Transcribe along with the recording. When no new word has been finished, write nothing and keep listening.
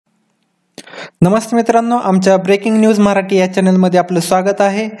नमस्ते मित्रांनो, आमच्या breaking news Marathi या चॅनलमध्ये आपलं स्वागत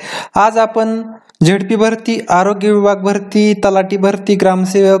आहे। आज आपण झेडपी भरती, आरोग्य विभाग भरती, तलाठी भरती,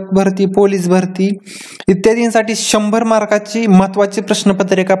 ग्रामसेवक भरती, पोलीस भरती इत्यादींसाठी 100 मार्काची महत्त्वाची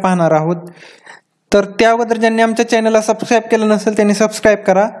प्रश्नपत्रिका पाहणार आहोत। तर त्या अगोदर ज्यांनी आमच्या चॅनलला सबस्क्राइब केलं नसेल त्यांनी सबस्क्राइब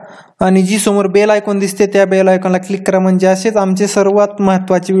करा आणि जी समोर बेल आयकॉन दिसते त्या बेल आयकॉनला क्लिक करा, म्हणजे असेच आमचे सर्वात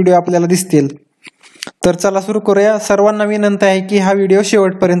महत्त्वाचे व्हिडिओ आपल्याला दिसतील। तर चला सुरू करूया। सर्वांना विनंती आहे की हा व्हिडिओ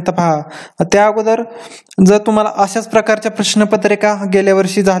शेवटपर्यंत पहा। त्या अगोदर जर तुम्हाला अशाच प्रकारच्या प्रश्नपत्रिका गेल्या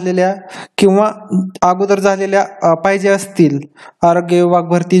वर्षी झालेल्या किंवा अगोदर झालेल्या पाहिजे असतील, आरोग्य विभाग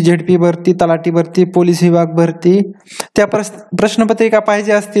भरती, झेडपी भरती, तलाठी भरती, पोलीस विभाग भरती, त्या प्रश्नपत्रिका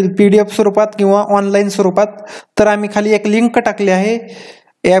पाहिजे असतील PDF स्वरूपात किंवा ऑनलाईन स्वरूपात, तर आम्ही खाली एक लिंक टाकली आहे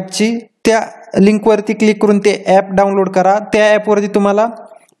ॲपची। त्या लिंकवरती क्लिक करून ते ॲप डाउनलोड करा। त्या ॲपवरती तुम्हाला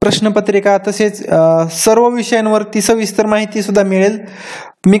प्रश्नपत्रिका तसेच सर्व विषयांवरती सविस्तर माहिती सुद्धा मिळेल,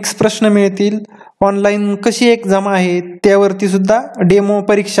 मिक्स प्रश्न मिळतील, ऑनलाईन कशी एक्झाम आहे त्यावरती सुद्धा डेमो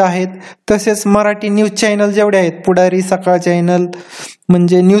परीक्षा आहेत, तसेच मराठी न्यूज चॅनल जेवढे आहेत, पुढारी, सकाळ चॅनल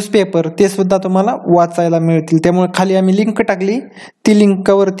म्हणजे न्यूजपेपर, ते सुद्धा तुम्हाला वाचायला मिळतील। त्यामुळे खाली आम्ही लिंक टाकली, ती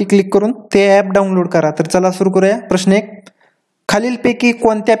लिंकवरती क्लिक करून ते ॲप डाउनलोड करा। तर चला सुरू करूया। प्रश्न 1, खालीलपैकी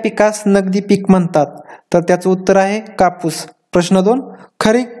कोणत्या पिकास नगदी पीक म्हणतात? तर त्याचं उत्तर आहे कापूस। प्रश्न 2,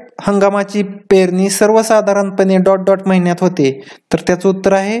 खरीप हंगामाची पेरणी सर्वसाधारणपणे ... महिन्यात होते, तर त्याचं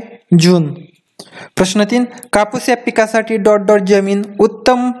उत्तर आहे जून। प्रश्न 3, कापूस या पिकासाठी ... जमीन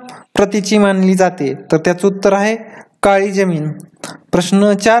उत्तम प्रतीची मानली जाते, तर त्याचं उत्तर आहे काळी जमीन।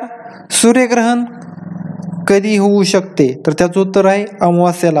 प्रश्न 4, सूर्यग्रहण कधी होऊ शकते? तर त्याचं उत्तर आहे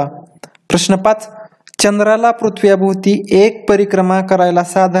अमावास्येला। प्रश्न 5, चंद्राला पृथ्वीभोवती एक परिक्रमा करायला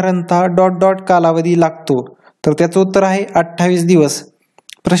साधारणतः ... कालावधी लागतो, तर त्याचं उत्तर आहे 28 दिवस।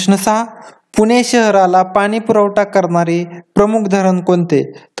 प्रश्न 6, पुणे शहराला पाणी पुरवठा करणारे प्रमुख धरण कोणते?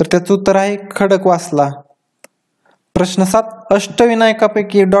 तर त्याचं उत्तर आहे खडकवासला। प्रश्न 7,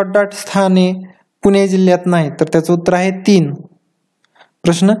 अष्टविनायकापैकी ... स्थाने पुणे जिल्ह्यात नाही, तर त्याचं उत्तर आहे 3।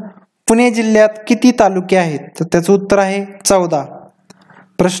 प्रश्न, पुणे जिल्ह्यात किती तालुके आहेत? तर त्याचं उत्तर आहे 14।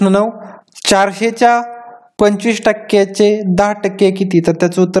 प्रश्न 9, 400च्या 25% 10% किती? तर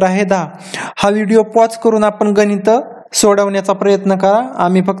त्याचं उत्तर आहे 10। हा व्हिडिओ पॉज करून आपण गणित सोडवण्याचा प्रयत्न करा,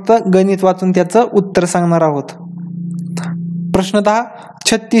 आम्ही फक्त गणित वाचून त्याचं उत्तर सांगणार आहोत। प्रश्न 10,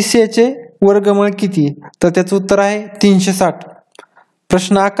 3600चे वर्गमूळ किती? तर त्याचं उत्तर आहे 360।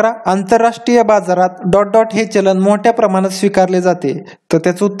 प्रश्न 11, आंतरराष्ट्रीय बाजारात ... हे चलन मोठ्या प्रमाणात स्वीकारले जाते, तर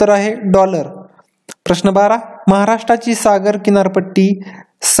त्याचं उत्तर आहे डॉलर। प्रश्न 12, महाराष्ट्राची सागर किनारपट्टी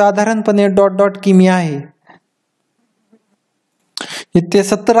साधारणपणे ... किमी आहे? इथे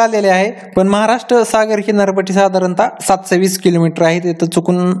 70 आलेले आहे, पण महाराष्ट्र सागर किनारपट्टी साधारणतः 720 किलोमीटर आहे, इथं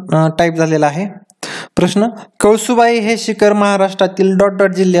चुकून टाईप झालेला आहे। प्रश्न, कळसुबाई हे शिखर महाराष्ट्रातील ...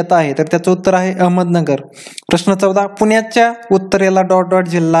 जिल्ह्यात आहे, तर त्याचं उत्तर आहे अहमदनगर। प्रश्न 14, पुण्याच्या उत्तरेला ...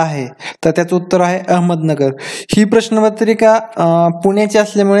 जिल्हा आहे, तर त्याचं उत्तर आहे अहमदनगर। ही प्रश्नपत्रिका पुण्याची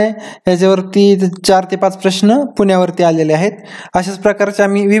असल्यामुळे याच्यावरती 4 ते 5 प्रश्न पुण्यावरती आलेले आहेत। अशाच प्रकारचे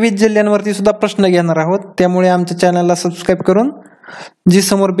आम्ही विविध जिल्ह्यांवरती सुद्धा प्रश्न घेणार आहोत, त्यामुळे आमच्या चॅनलला सबस्क्राईब करून जी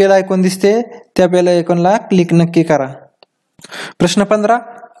समोर बेल आयकॉन दिसते त्या बेल आयकॉनला क्लिक नक्की करा। प्रश्न 15,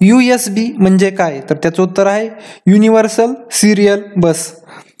 USB म्हणजे काय? तर त्याचं उत्तर आहे युनिव्हर्सल सिरियल बस।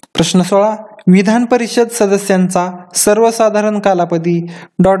 प्रश्न 16, विधान परिषद सदस्यांचा सर्वसाधारण कालावधी ...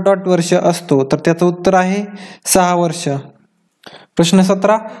 वर्ष असतो, तर त्याचं उत्तर आहे 6 वर्ष। प्रश्न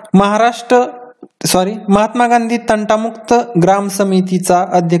 17, महात्मा गांधी तंटामुक्त ग्राम समितीचा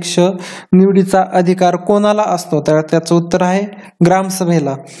अध्यक्ष निवडीचा अधिकार कोणाला असतो? तर त्याचं उत्तर आहे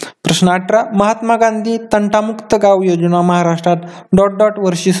ग्रामसभेला। प्रश्न 18, महात्मा गांधी तंटामुक्त गाव योजना महाराष्ट्रात ...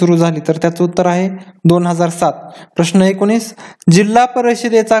 वर्षी सुरू झाली, तर त्याचं उत्तर आहे 2007। प्रश्न 19, जिल्हा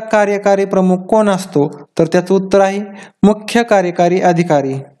परिषदेचा कार्यकारी प्रमुख कोण असतो? तर त्याचं उत्तर आहे मुख्य कार्यकारी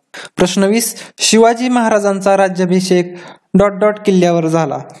अधिकारी। प्रश्न 20, शिवाजी महाराजांचा राज्याभिषेक ... किल्ल्यावर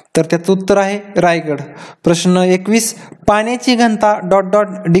झाला, तर त्याचं उत्तर आहे रायगड। प्रश्न 21, पाण्याची घनता ...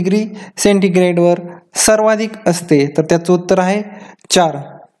 डिग्री सेंटीग्रेडवर सर्वाधिक असते, तर त्याचं उत्तर आहे 4।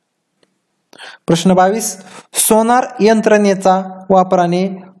 प्रश्न 22, सोनार यंत्रणेचा वापराने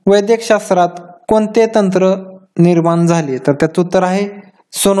वैद्यकशास्त्रात कोणते तंत्र निर्माण झाले? तर त्याचं उत्तर आहे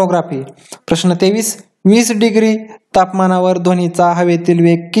सोनोग्राफी। प्रश्न 23, 20 डिग्री तापमानावर ध्वनीचा हवेतील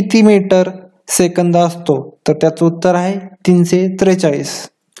वेग किती मीटर सेकंद असतो? तर त्याचं उत्तर आहे 343।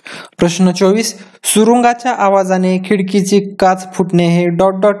 प्रश्न 24, सुरुंगाच्या आवाजाने खिडकीची काच फुटणे हे ...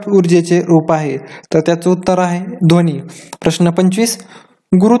 ऊर्जेचे रूप आहे, तर त्याचं उत्तर आहे ध्वनी। प्रश्न 25,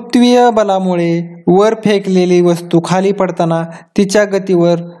 गुरुत्वीय बलामुळे वर फेकलेली वस्तू खाली पडताना तिच्या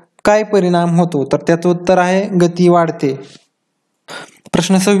गतीवर काय परिणाम होतो? तर त्याचं उत्तर आहे गती वाढते।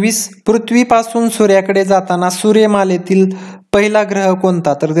 प्रश्न 26, पृथ्वीपासून सूर्याकडे जाताना सूर्यमालेतील पहिला ग्रह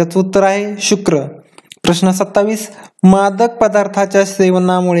कोणता? तर त्याचं उत्तर आहे शुक्र. प्रश्न 27, मादक पदार्थाच्या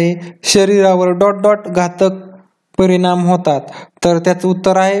सेवनामुळे शरीरावर डॉट डॉट घातक परिणाम होतात. तर त्याचं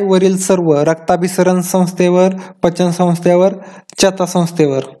उत्तर आहे वरील सर्व: रक्ताभिसरण संस्थेवर, पचन संस्थेवर,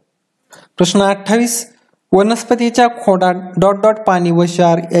 चेतासंस्थेवर. प्रश्न 28, वनस्पतीच्या खोडात डॉट डॉट पाणी व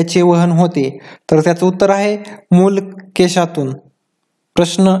क्षार याचे वहन होते. तर त्याचं उत्तर आहे मूलकेशातून.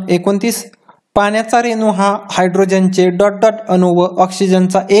 प्रश्न 29, पाण्याचा रेणू हा हायड्रोजनचे डॉट डॉट अणू व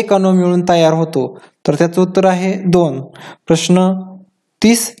ऑक्सिजनचा एक अणू मिळून तयार होतो. तर त्याचं उत्तर आहे 2. प्रश्न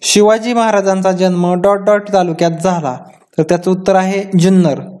 30, शिवाजी महाराजांचा जन्म डॉट डॉट तालुक्यात झाला. तर त्याचं उत्तर आहे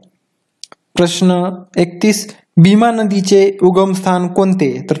जुन्नर. प्रश्न 31, भीमा नदीचे उगमस्थान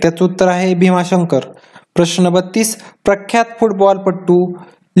कोणते? तर त्याचं उत्तर आहे भीमाशंकर. प्रश्न 32, प्रख्यात फुटबॉलपटू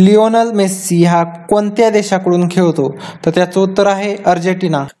लिओनेल मेस्सी हा कोणत्या देशाकडून खेळतो? तर त्याचं उत्तर आहे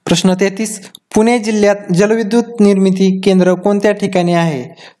अर्जेंटिना. प्रश्न 33, पुणे जिल्ह्यात जलविद्युत निर्मिती केंद्र कोणत्या ठिकाणी आहे?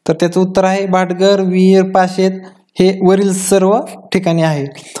 तर त्याचं उत्तर आहे भाटघर, विहीर, पाशेत हे वरील सर्व ठिकाणी आहे.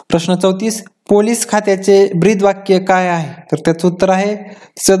 प्रश्न 34, पोलीस खात्याचे ब्रीदवाक्य काय आहे? तर त्याचं उत्तर आहे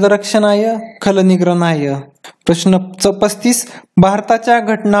सदरक्षणाय खलनिग्रहणाय. प्रश्न 35, भारताच्या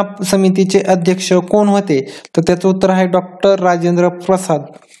घटना समितीचे अध्यक्ष कोण होते? तर त्याचं उत्तर आहे डॉक्टर राजेंद्र प्रसाद.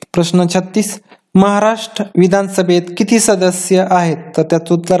 प्रश्न 36, महाराष्ट्र विधानसभेत किती सदस्य आहेत? तर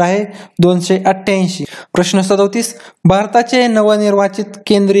त्याचं उत्तर आहे 288. प्रश्न 37, भारताचे नवनिर्वाचित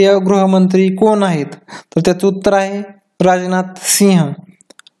केंद्रीय गृहमंत्री कोण आहेत? तर त्याचं उत्तर आहे राजनाथ सिंह.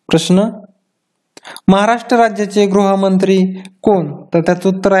 प्रश्न, महाराष्ट्र राज्याचे गृहमंत्री कोण? तर त्याचं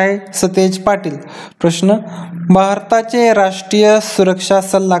उत्तर आहे सतेज पाटील. प्रश्न, भारताचे राष्ट्रीय सुरक्षा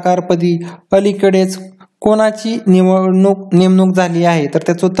सल्लागारपदी अलीकडेच कोणाची नेमणूक झाली आहे? तर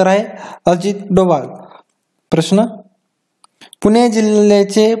त्याचं उत्तर आहे अजित डोभाल. प्रश्न, पुणे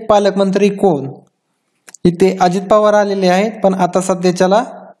जिल्ह्याचे पालकमंत्री कोण? इथे अजित पवार आलेले आहेत, पण आता सध्याच्याला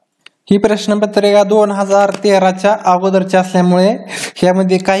ही प्रश्नपत्रिका 2013च्या अगोदरची असल्यामुळे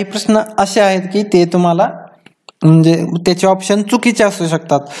ह्यामध्ये काही प्रश्न असे आहेत की ते तुम्हाला म्हणजे त्याचे ऑप्शन चुकीचे असू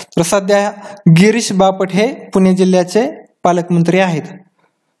शकतात. तर सध्या गिरीश बापट हे पुणे जिल्ह्याचे पालकमंत्री आहेत.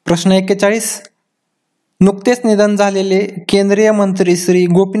 प्रश्न 41, नुकतेच निधन झालेले केंद्रीय मंत्री श्री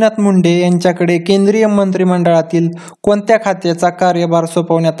गोपीनाथ मुंडे यांच्याकडे केंद्रीय मंत्रिमंडळातील कोणत्या खात्याचा कार्यभार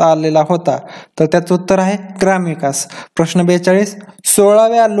सोपवण्यात आलेला होता? तर त्याचं उत्तर आहे ग्रामविकास. प्रश्न 42,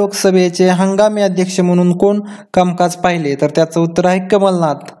 16व्या लोकसभेचे हंगामी अध्यक्ष म्हणून कोण कामकाज पाहिले? तर त्याचं उत्तर आहे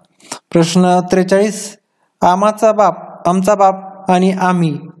कमलनाथ. प्रश्न 43, आमचा बाप आणि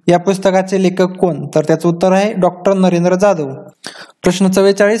आम्ही या पुस्तकाचे लेखक कोण? तर त्याचं उत्तर आहे डॉक्टर नरेंद्र जाधव. प्रश्न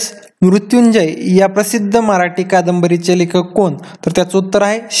 44, मृत्युंजय या प्रसिद्ध मराठी कादंबरीचे लेखक कोण? तर त्याचं उत्तर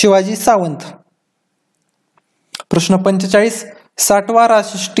आहे शिवाजी सावंत. प्रश्न 45, 60वा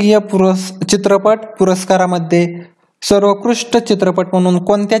राष्ट्रीय चित्रपट पुरस्कारामध्ये सर्वोत्कृष्ट चित्रपट म्हणून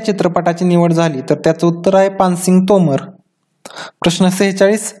कोणत्या चित्रपटाची निवड झाली? तर त्याचं उत्तर आहे पानसिंग तोमर. प्रश्न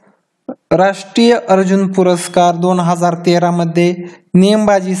 46, राष्ट्रीय अर्जुन पुरस्कार 2013 मध्ये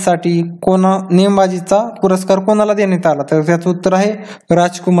नेमबाजीचा पुरस्कार कोणाला देण्यात आला? तर त्याचं उत्तर आहे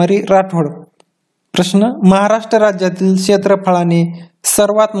राजकुमारी राठोड. प्रश्न, महाराष्ट्र राज्यातील क्षेत्रफळाने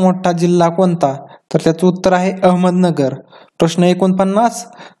सर्वात मोठा जिल्हा कोणता? तर त्याचं उत्तर आहे अहमदनगर. प्रश्न 49,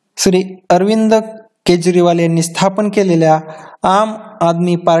 श्री अरविंद केजरीवाल यांनी स्थापन केलेल्या आम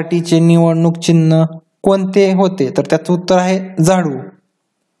आदमी पार्टीचे निवडणूक चिन्ह कोणते होते? तर त्याचं उत्तर आहे झाडू.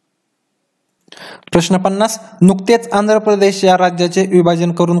 प्रश्न 50, नुकतेच आंध्र प्रदेश या राज्याचे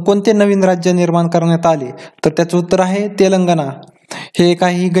विभाजन करून कोणते नवीन राज्य निर्माण करण्यात आले? तर त्याचं उत्तर आहे तेलंगणा. हे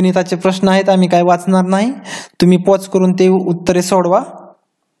काही गणिताचे प्रश्न आहेत, आम्ही काय वाचणार नाही, तुम्ही पॉज करून ते उत्तरे सोडवा.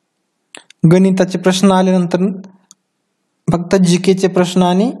 गणिताचे प्रश्न आल्यानंतर फक्त जीकेचे प्रश्न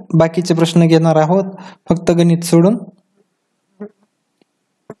आणि बाकीचे प्रश्न घेणार आहोत, फक्त गणित सोडून.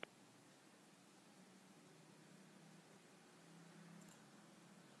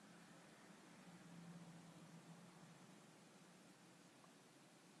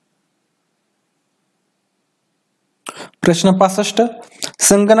 प्रश्न 65,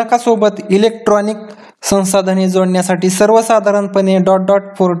 संगणकासोबत इलेक्ट्रॉनिक संसाधने जोडण्यासाठी सर्वसाधारणपणे डॉट डॉट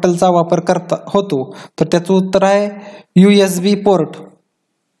पोर्टलचा वापर होतो. तर त्याचं उत्तर आहे USB पोर्ट.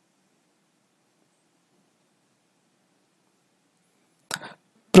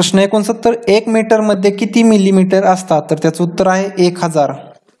 प्रश्न 69, 1 मीटर मध्ये किती मिलीमीटर असतात? तर त्याचं उत्तर आहे 1000.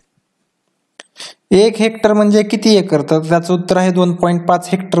 1 हेक्टर म्हणजे किती एकर? तर त्याचं उत्तर आहे 2.5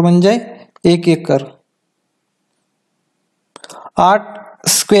 हेक्टर म्हणजे 1 एकर. 8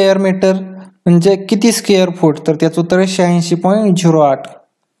 स्क्वेअर मीटर म्हणजे किती स्क्वेअर फूट? तर त्याचं उत्तर आहे 86.08.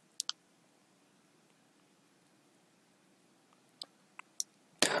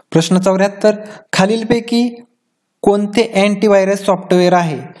 प्रश्न 74, खालीलपैकी कोणते अँटीव्हायरस सॉफ्टवेअर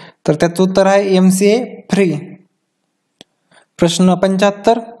आहे? तर त्याचं उत्तर आहे MCA फ्री. प्रश्न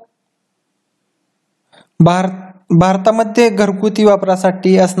 75, भारतामध्ये घरगुती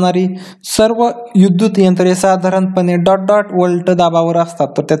वापरासाठी असणारी सर्व विद्युत यंत्रे साधारणपणे ... व्होल्ट दाबावर असतात.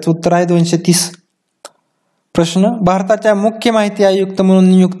 तर त्याचं उत्तर आहे 230. प्रश्न, भारताच्या मुख्य माहिती आयुक्त म्हणून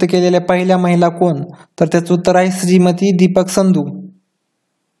नियुक्त केलेल्या पहिल्या महिला कोण? तर त्याचं उत्तर आहे श्रीमती दीपक संधू.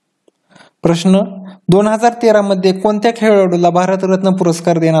 प्रश्न, 2013 मध्ये कोणत्या खेळाडूला भारतरत्न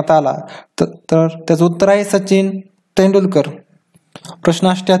पुरस्कार देण्यात आला? तर त्याचं उत्तर आहे सचिन तेंडुलकर. प्रश्न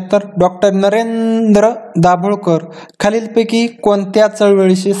 78, डॉक्टर नरेंद्र दाभोळकर खालीलपैकी कोणत्या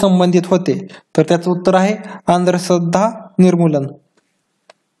चळवळीशी संबंधित होते? तर त्याचं उत्तर आहे अंधश्रद्धा निर्मूलन.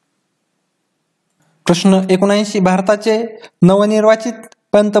 प्रश्न 79, भारताचे नवनिर्वाचित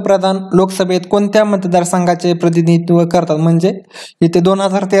पंतप्रधान लोकसभेत कोणत्या मतदारसंघाचे प्रतिनिधित्व करतात? म्हणजे इथे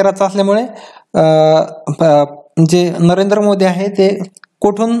 2013 असल्यामुळे जे नरेंद्र मोदी आहे ते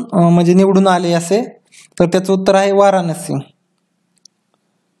कुठून म्हणजे निवडून आले असे? तर त्याचं उत्तर आहे वाराणसी.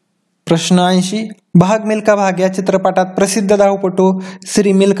 प्रश्न 80, भाग मिल्खा भाग या चित्रपटात प्रसिद्ध धावपटू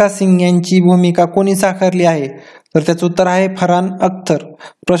श्री मिल्खा सिंग यांची भूमिका कोणी साकारली आहे? तर त्याचं उत्तर आहे फरहान अख्तर.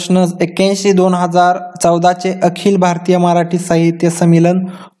 प्रश्न 81, 2014 अखिल भारतीय मराठी साहित्य संमेलन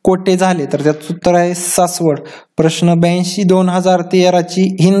कोठे झाले? तर त्याचं उत्तर आहे सासवड. प्रश्न 82, 2013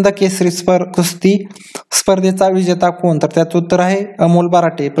 हिंद केसरी कुस्ती स्पर्धेचा विजेता कोण? तर त्याचं उत्तर आहे अमोल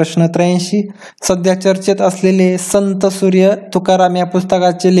बराटे. प्रश्न 83, सध्या चर्चेत असलेले संत सूर्य तुकाराम या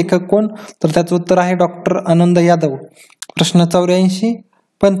पुस्तकाचे लेखक कोण? तर त्याचं उत्तर आहे डॉक्टर आनंद यादव. प्रश्न 84,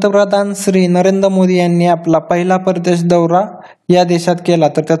 पंतप्रधान श्री नरेंद्र मोदी यांनी आपला पहिला परदेश दौरा या देशात केला.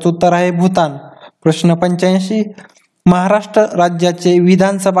 तर त्याचं उत्तर आहे भूतान. प्रश्न 85, महाराष्ट्र राज्याचे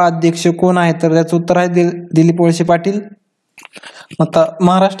विधानसभा अध्यक्ष कोण आहेत? तर त्याचं उत्तर आहे दिलीप वळसे पाटील. आता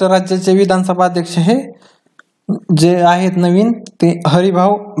महाराष्ट्र राज्याचे विधानसभा अध्यक्ष हे जे आहेत नवीन ते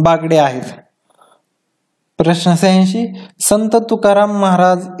हरिभाऊ बागडे आहेत. प्रश्न 86, संत तुकाराम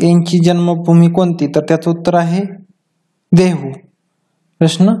महाराज यांची जन्मभूमी कोणती? तर त्याचं उत्तर आहे देहू.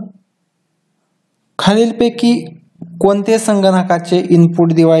 प्रश्न, खालीलपैकी कोणते संगणकाचे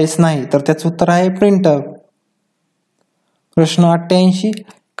इनपुट डिव्हाइस नाही? तर त्याचं उत्तर आहे प्रिंटर. प्रश्न 88,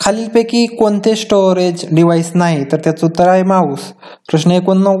 खालीलपैकी कोणते स्टोरेज डिव्हाइस नाही? तर त्याचं उत्तर आहे माऊस. प्रश्न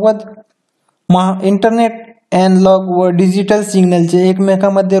 89, इंटरनेट एनालॉग व डिजिटल सिग्नलचे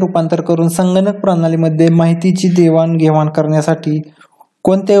एकमेकांमध्ये रूपांतर करून संगणक प्रणालीमध्ये माहितीची देवाणघेवाण करण्यासाठी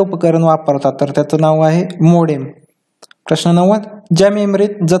कोणते उपकरण वापरतात? तर त्याचं नाव आहे मोडेम. प्रश्न 90, ज्या मेमरीत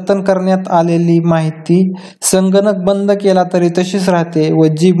जतन करण्यात आलेली माहिती संगणक बंद केला तरी तशीच राहते व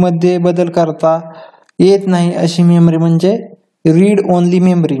जीबमध्ये बदल करता येत नाही अशी मेमरी म्हणजे रीड ओनली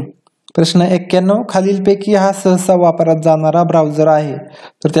मेमरी. प्रश्न 91, खालीलपैकी हा सहसा वापरात जाणारा ब्राउझर आहे?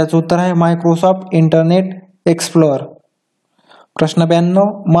 तर त्याचं उत्तर आहे मायक्रोसॉफ्ट इंटरनेट एक्सप्लोअर. प्रश्न 92,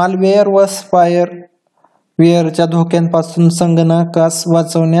 मालवेअर व स्पायवेअरच्या धोक्यांपासून संगणकास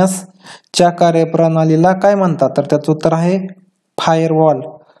वाचवण्याच्या कार्यप्रणालीला काय म्हणतात? तर त्याचं उत्तर आहे फायरवॉल.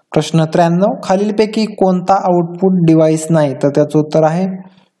 प्रश्न 93, खालीलपैकी कोणता आउटपुट डिव्हाइस नाही? तर त्याचं उत्तर आहे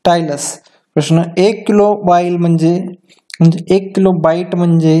टायलस. प्रश्न 1 किलो बाईल म्हणजे 1 किलो बाईट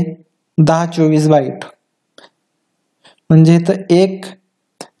म्हणजे 1024 बाईट. म्हणजे इथं 1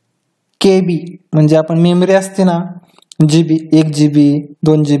 KB म्हणजे आपण मेमरी असते ना GB, 1 GB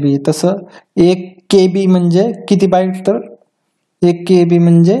 2 GB, तसं 1 KB म्हणजे किती बाईट? तर 1 KB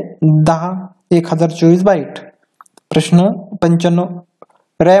म्हणजे 1024 बाईट. प्रश्न 95,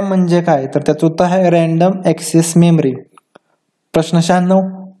 रॅम म्हणजे काय? तर त्याचं उत्तर आहे रॅन्डम ऍक्सेस मेमरी. प्रश्न 96,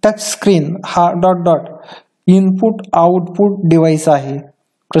 टच स्क्रीन हा ... इनपुट आउटपुट डिव्हाइस आहे.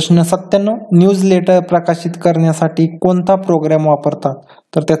 प्रश्न 97, न्यूज लेटर प्रकाशित करण्यासाठी कोणता प्रोग्राम वापरतात?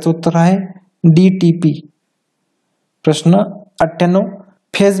 तर त्याचं उत्तर आहे DTP. प्रश्न 98,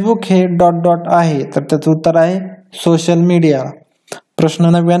 फेसबुक हे ... आहे? तर त्याचं उत्तर आहे सोशल मीडिया. प्रश्न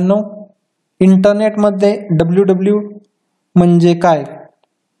 99, इंटरनेटमध्ये WWW म्हणजे काय?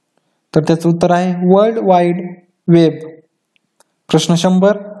 तर त्याचं उत्तर आहे वर्ल्ड वाईड वेब. प्रश्न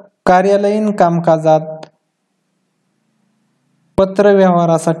 100, कार्यालयीन कामकाजात पत्र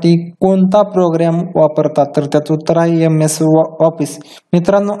व्यवहारासाठी कोणता प्रोग्राम वापरतात? तर त्याचं उत्तर आहे MS ऑफिस.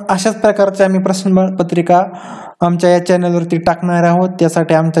 मित्रांनो, अशाच प्रकारच्या आम्ही प्रश्नपत्रिका आमच्या या चॅनलवरती टाकणार आहोत.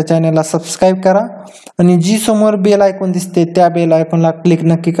 त्यासाठी आमच्या चॅनलला सबस्क्राईब करा आणि जी समोर बेल आयकॉन दिसते त्या बेल आयकॉनला क्लिक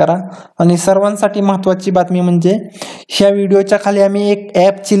नक्की करा. आणि सर्वांसाठी महत्त्वाची बातमी म्हणजे ह्या व्हिडिओच्या खाली आम्ही एक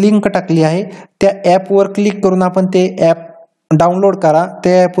ॲपची लिंक टाकली आहे. त्या ॲपवर क्लिक करून आपण ते ॲप डाउनलोड करा.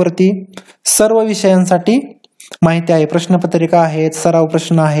 त्या ॲपवरती सर्व विषयांसाठी माहिती आहे, प्रश्नपत्रिका आहेत, सराव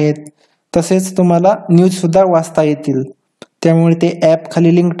प्रश्न आहेत, तसेच तुम्हाला न्यूज सुद्धा वाचता येतील. त्यामुळे ते ॲप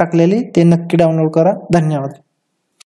खाली लिंक टाकलेली ते नक्की डाउनलोड करा. धन्यवाद.